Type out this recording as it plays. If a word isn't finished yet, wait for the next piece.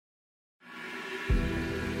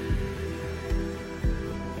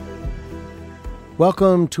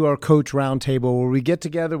Welcome to our Coach Roundtable, where we get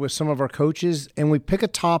together with some of our coaches and we pick a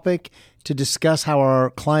topic to discuss how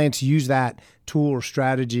our clients use that tool or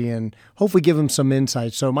strategy and hopefully give them some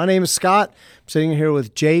insight. So my name is Scott. I'm sitting here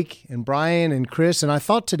with Jake and Brian and Chris, and I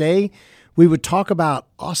thought today we would talk about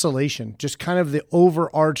oscillation, just kind of the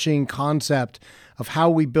overarching concept of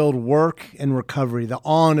how we build work and recovery, the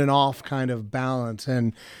on and off kind of balance.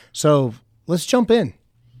 And so let's jump in.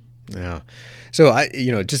 Yeah. So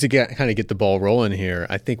just to get the ball rolling here,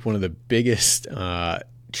 I think one of the biggest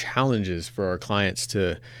challenges for our clients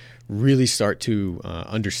to really start to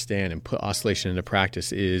understand and put oscillation into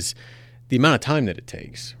practice is the amount of time that it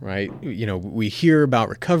takes, right? We hear about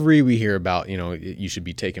recovery, we hear about, you should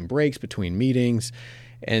be taking breaks between meetings,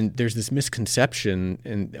 and there's this misconception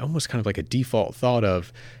and almost kind of like a default thought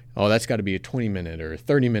of, oh, that's got to be a 20-minute or a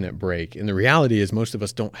 30-minute break. And the reality is most of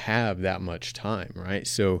us don't have that much time, right?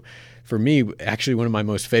 So for me, actually one of my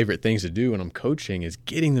most favorite things to do when I'm coaching is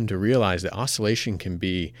getting them to realize that oscillation can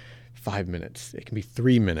be 5 minutes. It can be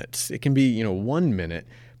 3 minutes. It can be, 1 minute,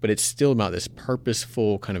 but it's still about this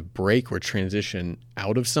purposeful kind of break or transition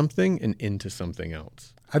out of something and into something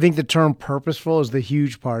else. I think the term purposeful is the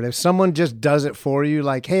huge part. If someone just does it for you,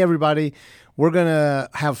 like, hey, everybody, we're going to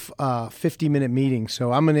have a 50-minute meeting,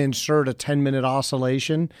 so I'm going to insert a 10-minute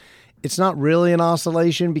oscillation. It's not really an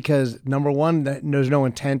oscillation because, number one, there's no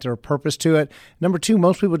intent or purpose to it. Number two,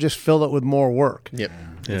 most people just fill it with more work. Yep.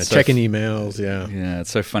 Yeah, checking emails, yeah. Yeah,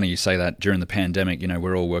 it's so funny you say that. During the pandemic,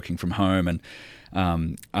 we're all working from home, and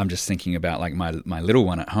I'm just thinking about like my little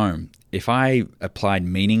one at home. If I applied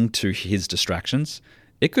meaning to his distractions,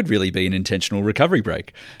 it could really be an intentional recovery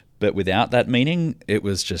break. But without that meaning, it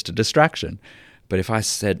was just a distraction. But if I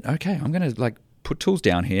said, okay, I'm going to put tools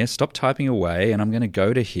down here, stop typing away, and I'm going to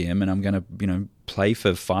go to him and I'm going to, play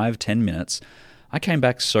for 5-10 minutes, I came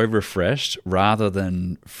back so refreshed rather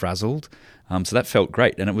than frazzled. So that felt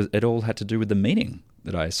great. And it all had to do with the meaning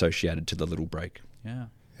that I associated to the little break. Yeah.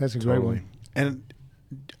 That's a great one. And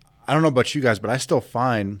I don't know about you guys, but I still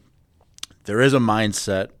find there is a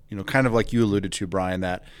mindset, kind of like you alluded to, Brian,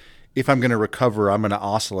 that if I'm going to recover, I'm going to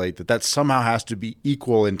oscillate, that somehow has to be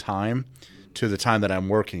equal in time to the time that I'm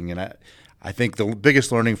working. And I think the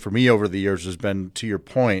biggest learning for me over the years has been, to your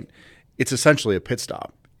point, it's essentially a pit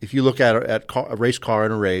stop. If you look at a race car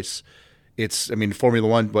in a race, Formula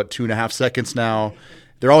One, 2.5 seconds now.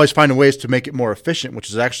 They're always finding ways to make it more efficient, which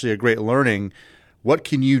is actually a great learning. What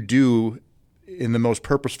can you do in the most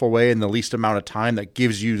purposeful way in the least amount of time that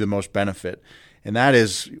gives you the most benefit? And that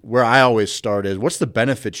is where I always start is, what's the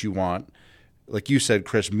benefit you want? Like you said,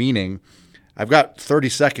 Chris, meaning I've got 30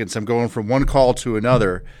 seconds. I'm going from one call to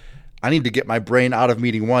another. I need to get my brain out of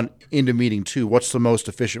meeting one into meeting two. What's the most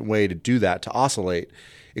efficient way to do that, to oscillate?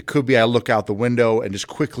 It could be I look out the window and just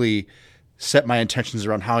quickly set my intentions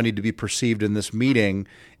around how I need to be perceived in this meeting.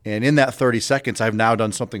 And in that 30 seconds, I've now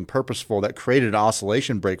done something purposeful that created an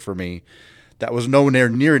oscillation break for me that was nowhere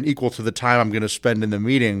near and equal to the time I'm going to spend in the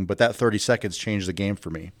meeting, but that 30 seconds changed the game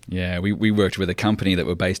for me. Yeah, we worked with a company that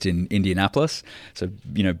were based in Indianapolis, so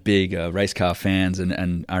big race car fans,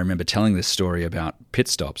 and I remember telling this story about pit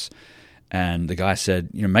stops, and the guy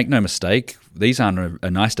said, make no mistake, these aren't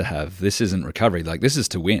a nice to have. This isn't recovery. This is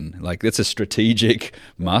to win. It's a strategic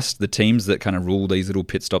must. The teams that kind of rule these little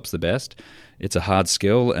pit stops the best, it's a hard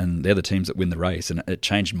skill, and they're the teams that win the race. And it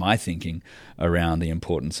changed my thinking around the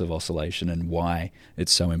importance of oscillation and why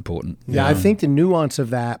it's so important. Yeah, I think the nuance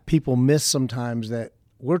of that people miss sometimes, that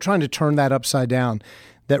we're trying to turn that upside down,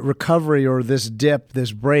 that recovery or this dip,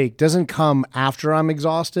 this break doesn't come after I'm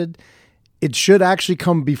exhausted. It should actually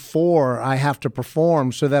come before I have to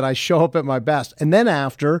perform so that I show up at my best. And then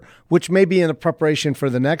after, which may be in the preparation for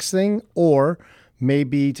the next thing or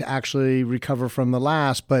maybe to actually recover from the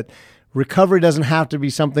last. But recovery doesn't have to be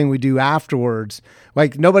something we do afterwards.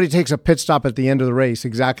 Like, nobody takes a pit stop at the end of the race,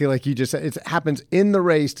 exactly like you just said. It happens in the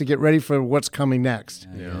race to get ready for what's coming next.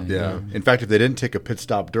 Yeah. In fact, if they didn't take a pit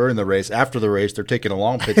stop during the race, after the race, they're taking a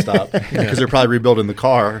long pit stop because they're probably rebuilding the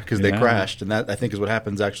car because they crashed. And that, I think, is what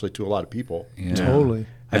happens actually to a lot of people. Yeah. Totally.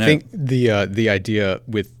 I think the idea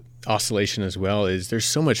with oscillation as well is there's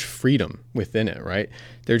so much freedom within it, right?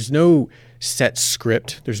 There's no set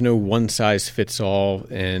script. There's no one size fits all,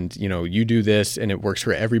 and you do this and it works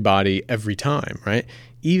for everybody every time, right?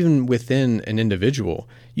 Even within an individual,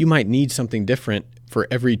 you might need something different for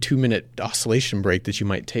every 2-minute oscillation break that you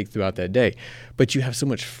might take throughout that day. But you have so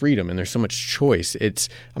much freedom and there's so much choice.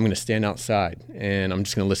 I'm going to stand outside and I'm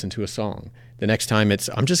just going to listen to a song. The next time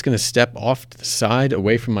I'm just going to step off to the side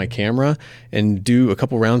away from my camera and do a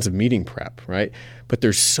couple rounds of meeting prep, right? But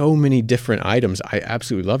there's so many different items. I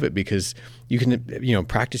absolutely love it because you can,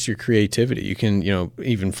 practice your creativity. You can,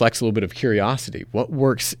 even flex a little bit of curiosity. What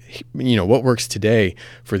works today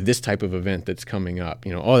for this type of event that's coming up?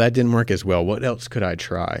 Oh, that didn't work as well. What else could I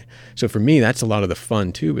try? So for me, that's a lot of the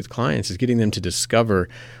fun too with clients, is getting them to discover,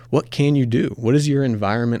 what can you do? What does your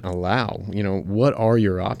environment allow? What are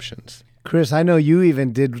your options? Chris, I know you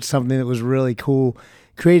even did something that was really cool.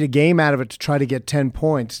 Create a game out of it to try to get 10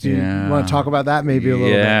 points. Do you want to talk about that maybe a little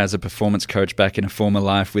bit? Yeah, as a performance coach back in a former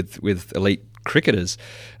life with elite cricketers,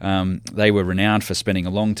 they were renowned for spending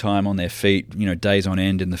a long time on their feet, days on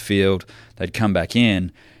end in the field. They'd come back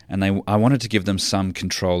in, and I wanted to give them some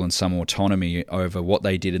control and some autonomy over what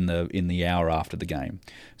they did in the hour after the game.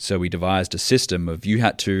 So we devised a system of, you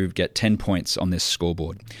had to get 10 points on this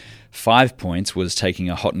scoreboard. 5 points was taking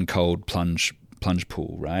a hot and cold plunge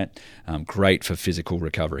pool, right? Great for physical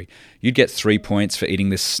recovery. You'd get 3 points for eating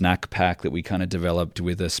this snack pack that we kind of developed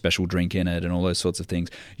with a special drink in it and all those sorts of things.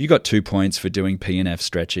 You got 2 points for doing P&F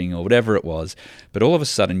stretching or whatever it was. But all of a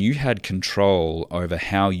sudden, you had control over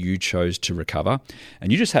how you chose to recover, and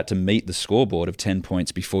you just had to meet the scoreboard of 10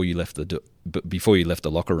 points before you left the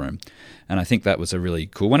locker room. And I think that was a really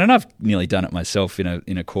cool one. And I've nearly done it myself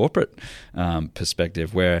in a corporate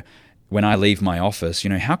perspective, where when I leave my office,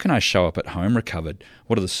 how can I show up at home recovered?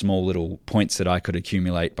 What are the small little points that I could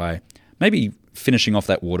accumulate by maybe finishing off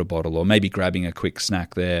that water bottle, or maybe grabbing a quick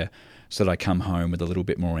snack there so that I come home with a little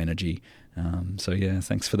bit more energy?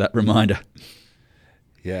 Thanks for that reminder.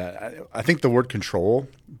 Yeah, I think the word control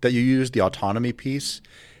that you use, the autonomy piece,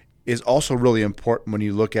 is also really important when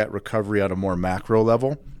you look at recovery at a more macro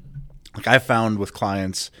level. Like I found with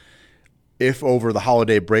clients, if over the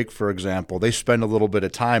holiday break, for example, they spend a little bit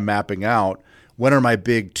of time mapping out, when are my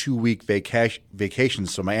big 2-week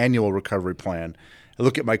vacations, so my annual recovery plan. I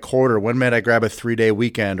look at my quarter, when might I grab a 3-day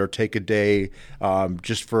weekend or take a day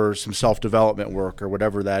just for some self-development work or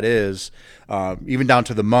whatever that is, even down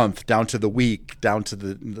to the month, down to the week, down to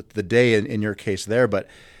the day in your case there. But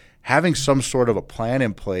having some sort of a plan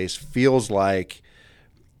in place feels like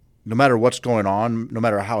no matter what's going on, no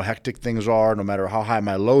matter how hectic things are, no matter how high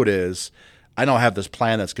my load is, I don't have this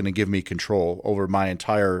plan that's going to give me control over my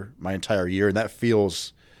entire year. And that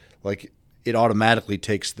feels like it automatically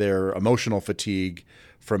takes their emotional fatigue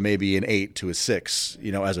from maybe an 8 to a 6,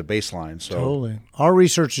 as a baseline. So totally. Our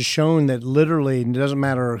research has shown that literally, it doesn't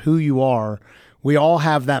matter who you are, we all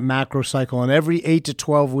have that macro cycle. And every 8 to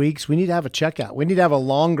 12 weeks, we need to have a checkout. We need to have a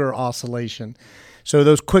longer oscillation. So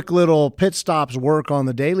those quick little pit stops work on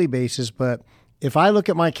the daily basis. But if I look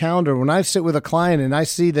at my calendar, when I sit with a client and I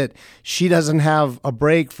see that she doesn't have a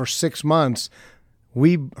break for 6 months,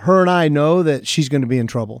 her and I know that she's going to be in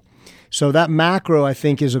trouble. So that macro, I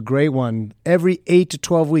think, is a great one. Every 8 to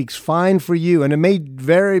 12 weeks, fine for you. And it may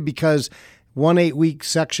vary because one 8-week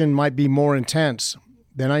section might be more intense.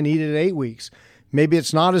 Then I need it at 8 weeks. Maybe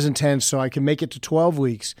it's not as intense, so I can make it to 12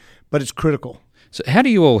 weeks, but it's critical. So how do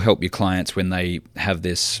you all help your clients when they have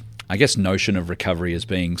this, I guess, notion of recovery as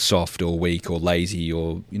being soft or weak or lazy,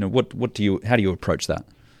 or how do you approach that?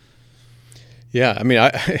 Yeah, I mean,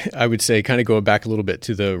 I would say, kind of go back a little bit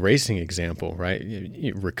to the racing example, right?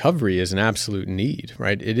 Recovery is an absolute need,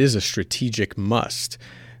 right? It is a strategic must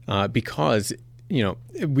because,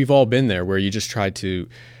 we've all been there where you just try to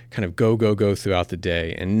kind of go throughout the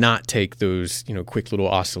day and not take those, quick little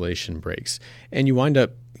oscillation breaks. And you wind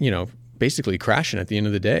up, basically crashing at the end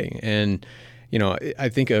of the day. And, I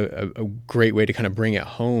think a great way to kind of bring it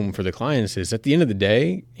home for the clients is, at the end of the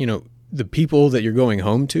day, the people that you're going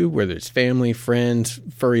home to, whether it's family, friends,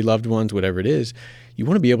 furry loved ones, whatever it is, you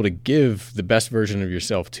want to be able to give the best version of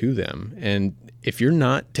yourself to them. And if you're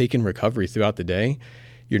not taking recovery throughout the day,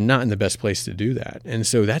 you're not in the best place to do that. And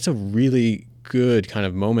so that's a really good kind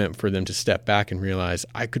of moment for them to step back and realize,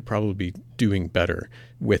 I could probably be doing better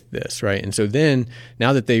with this, right? And so then,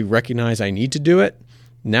 now that they recognize I need to do it,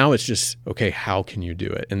 now it's just, okay, how can you do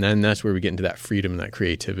it? And then that's where we get into that freedom and that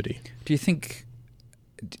creativity. Do you think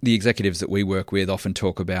the executives that we work with often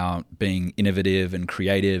talk about being innovative and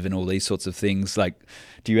creative and all these sorts of things? Like,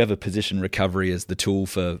 do you ever position recovery as the tool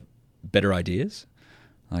for better ideas?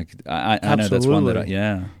 Like, I know that's one that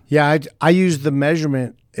Yeah, I use the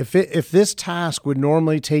measurement. If this task would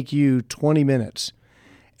normally take you 20 minutes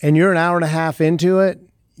and you're an hour and a half into it,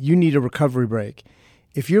 you need a recovery break.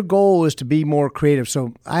 If your goal is to be more creative,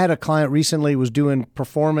 so I had a client recently was doing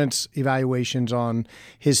performance evaluations on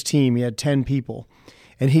his team. He had 10 people.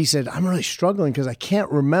 And he said, I'm really struggling because I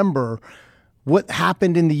can't remember what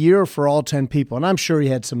happened in the year for all 10 people. And I'm sure he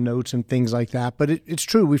had some notes and things like that, but it's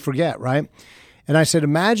true. We forget, right? And I said,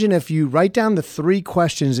 imagine if you write down the 3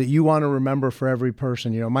 questions that you want to remember for every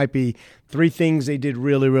person. It might be 3 things they did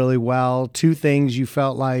really, really well, 2 things you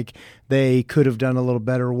felt like they could have done a little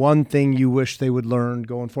better, 1 thing you wish they would learn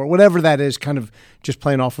going forward, whatever that is, kind of just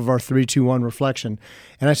playing off of our 3-2-1 reflection.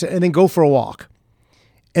 And I said, and then go for a walk.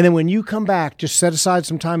 And then when you come back, just set aside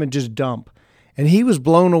some time and just dump. And he was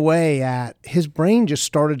blown away at his brain just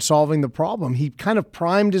started solving the problem. He kind of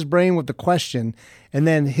primed his brain with the question, and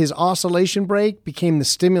then his oscillation break became the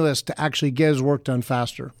stimulus to actually get his work done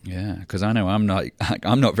faster. Yeah, because I know I'm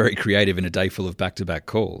not very creative in a day full of back-to-back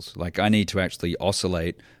calls. Like I need to actually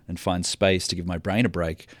oscillate and find space to give my brain a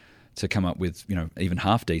break to come up with even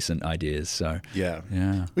half decent ideas. So yeah,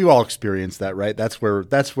 we've all experienced that, right? That's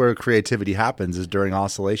where creativity happens, is during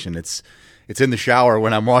oscillation. It's in the shower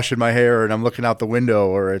when I'm washing my hair and I'm looking out the window,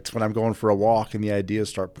 or it's when I'm going for a walk and the ideas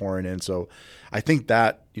start pouring in. So I think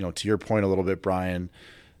that, to your point a little bit, Brian,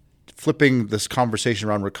 flipping this conversation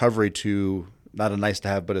around recovery to not a nice to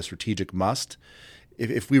have, but a strategic must.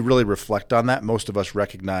 If we really reflect on that, most of us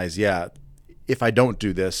recognize, if I don't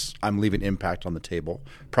do this, I'm leaving impact on the table.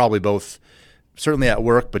 Probably both, certainly at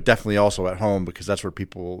work, but definitely also at home, because that's where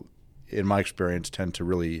people, in my experience, tend to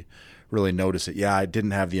really notice it. I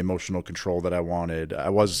didn't have the emotional control that I wanted. I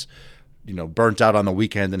was, burnt out on the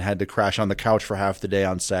weekend and had to crash on the couch for half the day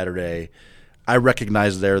on Saturday. I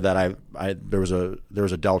recognized there that there was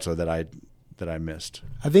a delta that I missed.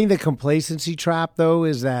 I think the complacency trap, though,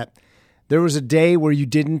 is that there was a day where you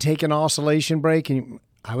didn't take an oscillation break and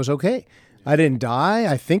I was okay. I didn't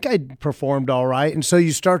die. I think I performed all right. And so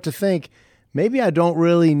you start to think, maybe I don't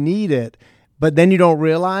really need it. But then you don't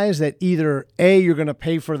realize that either A, you're going to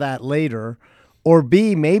pay for that later, or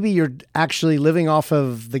B, maybe you're actually living off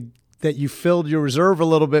of that you filled your reserve a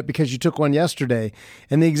little bit because you took one yesterday.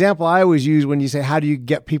 And the example I always use when you say, how do you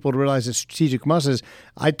get people to realize that strategic must is,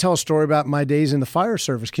 I tell a story about my days in the fire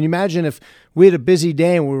service. Can you imagine if we had a busy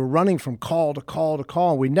day and we were running from call to call to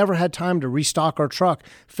call, and we never had time to restock our truck,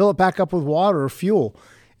 fill it back up with water or fuel,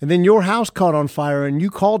 and then your house caught on fire and you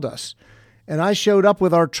called us. And I showed up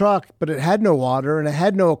with our truck, but it had no water and it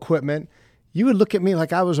had no equipment, you would look at me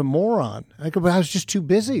like I was a moron. I was just too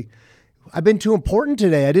busy. I've been too important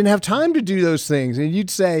today. I didn't have time to do those things. And you'd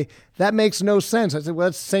say, that makes no sense. I said, well,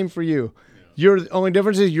 that's the same for you. The only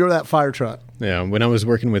difference is you're that fire truck. Yeah, when I was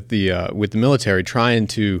working with the military, trying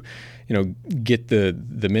to get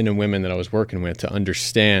the men and women that I was working with to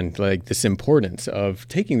understand like this importance of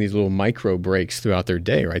taking these little micro breaks throughout their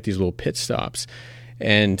day, right? These little pit stops.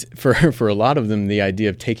 And for a lot of them, the idea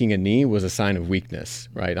of taking a knee was a sign of weakness,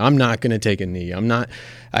 right? I'm not going to take a knee.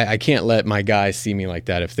 I can't let my guys see me like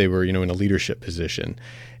that if they were, in a leadership position.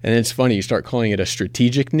 And it's funny, you start calling it a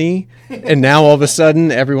strategic knee, and now all of a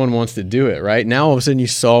sudden everyone wants to do it, right? Now all of a sudden you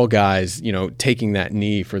saw guys, taking that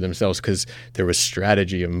knee for themselves because there was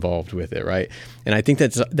strategy involved with it, right? And I think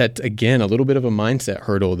that's again a little bit of a mindset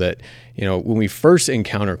hurdle that, when we first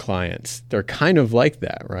encounter clients, they're kind of like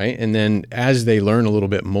that, right? And then as they learn a little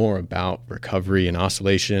bit more about recovery and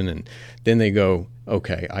oscillation, and then they go,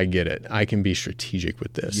 okay, I get it. I can be strategic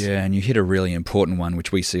with this. Yeah, and you hit a really important one,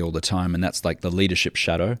 which we see all the time, and that's like the leadership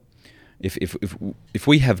shadow. If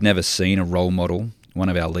we have never seen a role model, one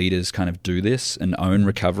of our leaders kind of do this and own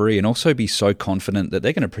recovery and also be so confident that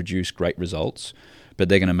they're going to produce great results, but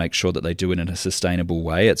they're going to make sure that they do it in a sustainable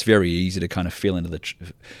way, it's very easy to kind of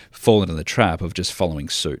fall into the trap of just following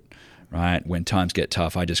suit. Right? When times get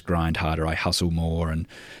tough, I just grind harder, I hustle more.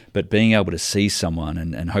 But being able to see someone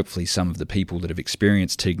and hopefully some of the people that have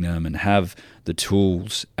experienced TIGNM and have the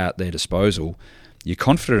tools at their disposal, you're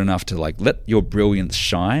confident enough to like let your brilliance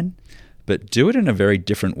shine, but do it in a very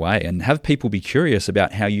different way and have people be curious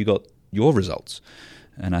about how you got your results.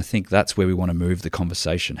 And I think that's where we want to move the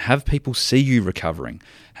conversation. Have people see you recovering.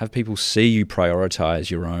 Have people see you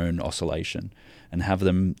prioritize your own oscillation and have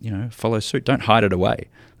them, follow suit. Don't hide it away.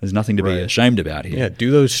 There's nothing to be ashamed about here. Yeah, do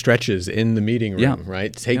those stretches in the meeting room,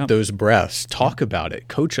 right? Take those breaths, talk about it,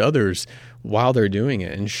 coach others while they're doing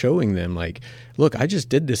it and showing them like, look, I just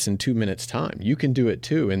did this in 2 minutes time. You can do it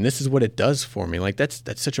too. And this is what it does for me. Like that's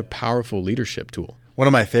such a powerful leadership tool. One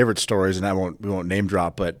of my favorite stories, and we won't name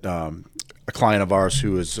drop, but a client of ours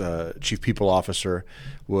who was chief people officer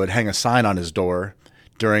would hang a sign on his door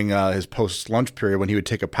during his post-lunch period when he would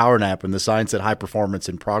take a power nap, and the sign said high performance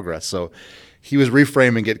in progress. So he was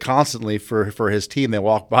reframing it constantly for his team. They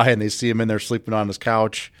walk by and they see him in there sleeping on his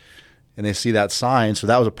couch and they see that sign. So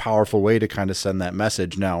that was a powerful way to kind of send that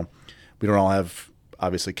message. Now, we don't all have,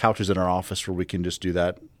 obviously, couches in our office where we can just do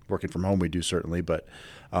that. Working from home, we do certainly. But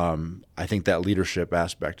I think that leadership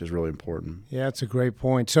aspect is really important. Yeah, that's a great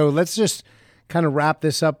point. So let's just kind of wrap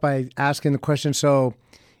this up by asking the question. So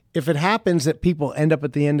if it happens that people end up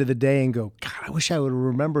at the end of the day and go, God, I wish I would have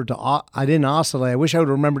remembered I didn't oscillate. I wish I would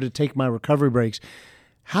have remembered to take my recovery breaks.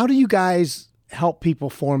 How do you guys help people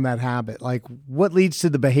form that habit? Like, what leads to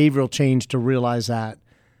the behavioral change to realize that?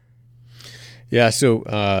 Yeah, so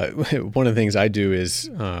one of the things I do is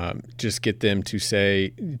just get them to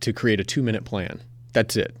create a 2-minute plan.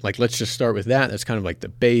 That's it. Like, let's just start with that. That's kind of like the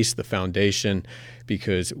base, the foundation,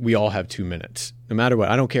 because we all have 2 minutes. No matter what,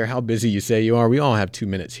 I don't care how busy you say you are, we all have 2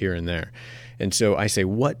 minutes here and there. And so I say,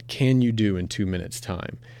 what can you do in 2 minutes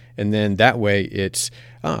time? And then that way it's,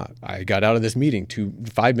 I got out of this meeting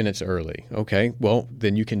 5 minutes early. Okay, well,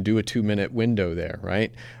 then you can do a 2-minute window there,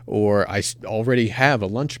 right? Or I already have a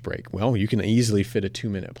lunch break. Well, you can easily fit a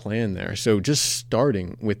 2-minute plan there. So just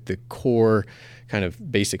starting with the core kind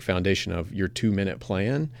of basic foundation of your 2-minute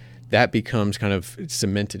plan, that becomes kind of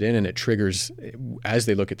cemented in, and it triggers as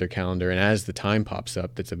they look at their calendar and as the time pops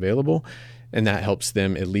up that's available, and that helps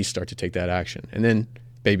them at least start to take that action. And then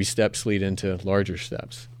baby steps lead into larger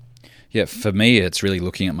steps. Yeah, for me, it's really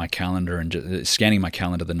looking at my calendar and just scanning my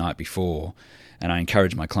calendar the night before. And I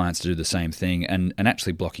encourage my clients to do the same thing and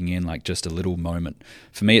actually blocking in like just a little moment.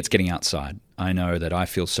 For me, it's getting outside. I know that I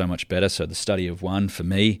feel so much better. So the study of one, for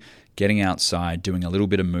me, getting outside, doing a little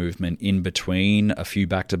bit of movement in between a few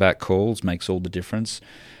back-to-back calls makes all the difference.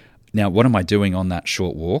 Now, what am I doing on that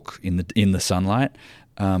short walk in the sunlight?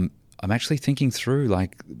 I'm actually thinking through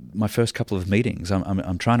like my first couple of meetings.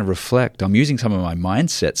 I'm trying to reflect. I'm using some of my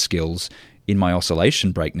mindset skills in my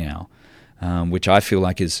oscillation break now, which I feel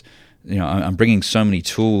like is, I'm bringing so many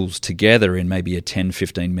tools together in maybe a 10,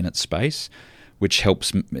 15 minute space, which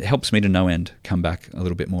helps me to no end come back a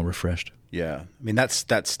little bit more refreshed. Yeah. I mean, that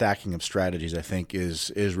stacking of strategies, I think,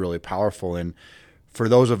 is really powerful. And for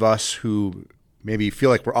those of us who maybe feel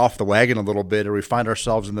like we're off the wagon a little bit, or we find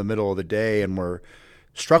ourselves in the middle of the day and we're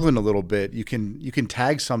struggling a little bit, you can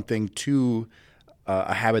tag something to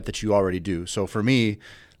a habit that you already do. So for me,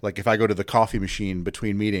 like if I go to the coffee machine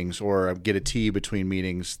between meetings or get a tea between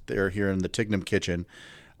meetings there here in the Tignum kitchen,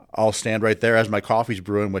 I'll stand right there as my coffee's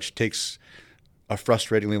brewing, which takes a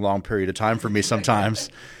frustratingly long period of time for me sometimes.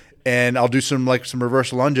 And I'll do some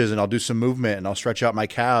reverse lunges, and I'll do some movement, and I'll stretch out my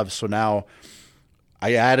calves. So now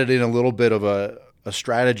I added in a little bit of a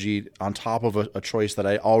strategy on top of a choice that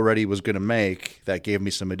I already was going to make that gave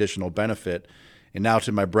me some additional benefit. And now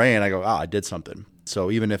to my brain, I go, I did something.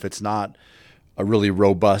 So even if it's not a really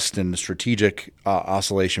robust and strategic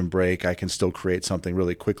oscillation break, I can still create something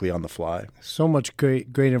really quickly on the fly. So much great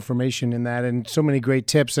information in that, and so many great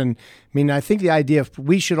tips. And I mean, I think the idea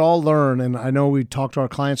we should all learn, and I know we talked to our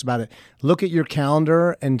clients about it, look at your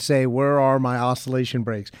calendar and say, where are my oscillation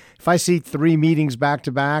breaks? If I see 3 meetings back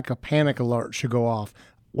to back, a panic alert should go off.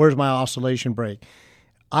 Where's my oscillation break?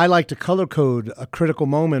 I like to color code a critical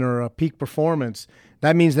moment or a peak performance.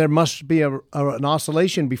 That means there must be an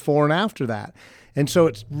oscillation before and after that. And so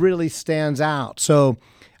it really stands out. So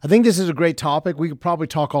I think this is a great topic. We could probably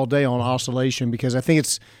talk all day on oscillation because I think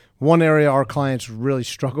it's one area our clients really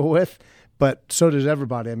struggle with, but so does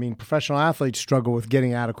everybody. I mean, professional athletes struggle with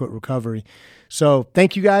getting adequate recovery. So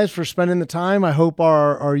thank you guys for spending the time. I hope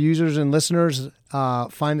our users and listeners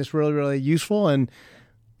find this really, really useful, and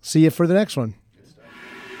see you for the next one.